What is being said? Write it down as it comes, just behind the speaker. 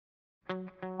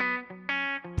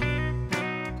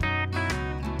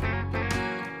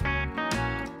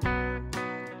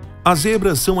As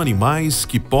zebras são animais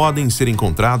que podem ser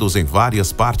encontrados em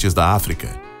várias partes da África.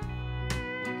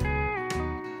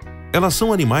 Elas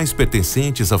são animais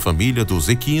pertencentes à família dos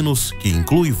equinos, que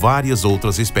inclui várias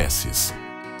outras espécies.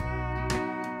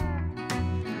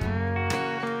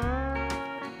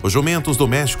 Os jumentos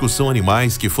domésticos são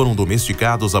animais que foram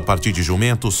domesticados a partir de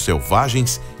jumentos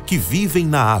selvagens que vivem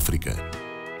na África.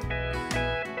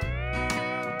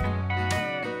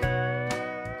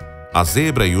 A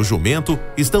zebra e o jumento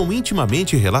estão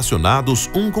intimamente relacionados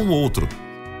um com o outro.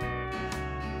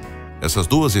 Essas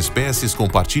duas espécies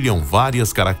compartilham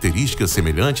várias características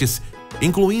semelhantes,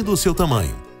 incluindo seu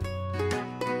tamanho.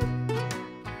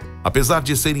 Apesar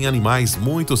de serem animais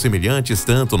muito semelhantes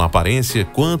tanto na aparência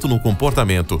quanto no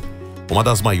comportamento, uma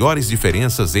das maiores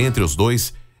diferenças entre os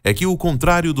dois é que, ao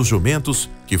contrário dos jumentos,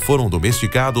 que foram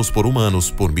domesticados por humanos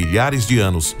por milhares de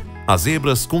anos, as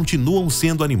zebras continuam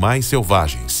sendo animais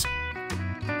selvagens.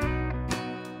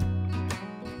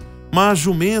 Mas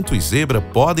jumento e zebra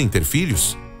podem ter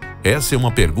filhos? Essa é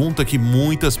uma pergunta que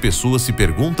muitas pessoas se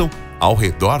perguntam ao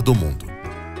redor do mundo.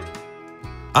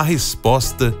 A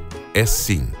resposta é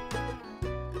sim.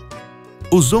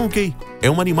 O zonkey é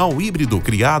um animal híbrido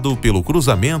criado pelo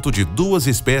cruzamento de duas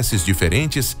espécies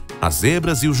diferentes, as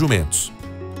zebras e os jumentos.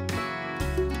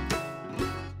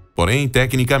 Porém,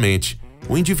 tecnicamente,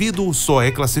 o indivíduo só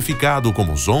é classificado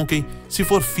como zonkey se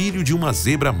for filho de uma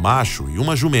zebra macho e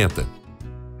uma jumenta,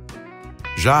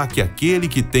 já que aquele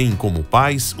que tem como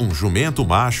pais um jumento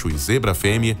macho e zebra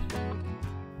fêmea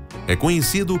é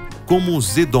conhecido como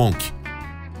zedonk.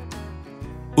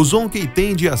 O zonkey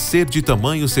tende a ser de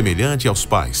tamanho semelhante aos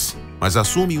pais, mas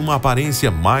assume uma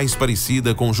aparência mais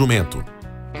parecida com o jumento,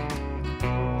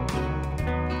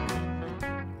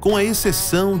 com a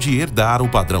exceção de herdar o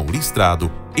padrão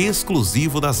listrado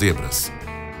exclusivo das zebras.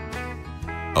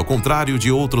 Ao contrário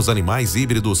de outros animais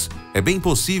híbridos, é bem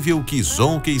possível que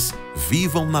zonkeys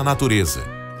vivam na natureza,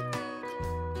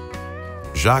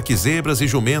 já que zebras e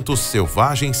jumentos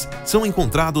selvagens são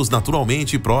encontrados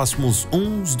naturalmente próximos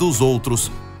uns dos outros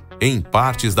em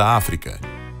partes da África.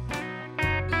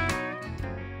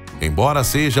 Embora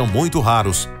sejam muito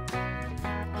raros,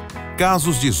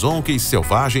 casos de zonkeys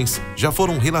selvagens já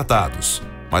foram relatados,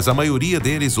 mas a maioria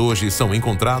deles hoje são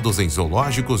encontrados em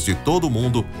zoológicos de todo o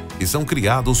mundo e são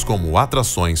criados como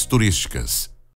atrações turísticas.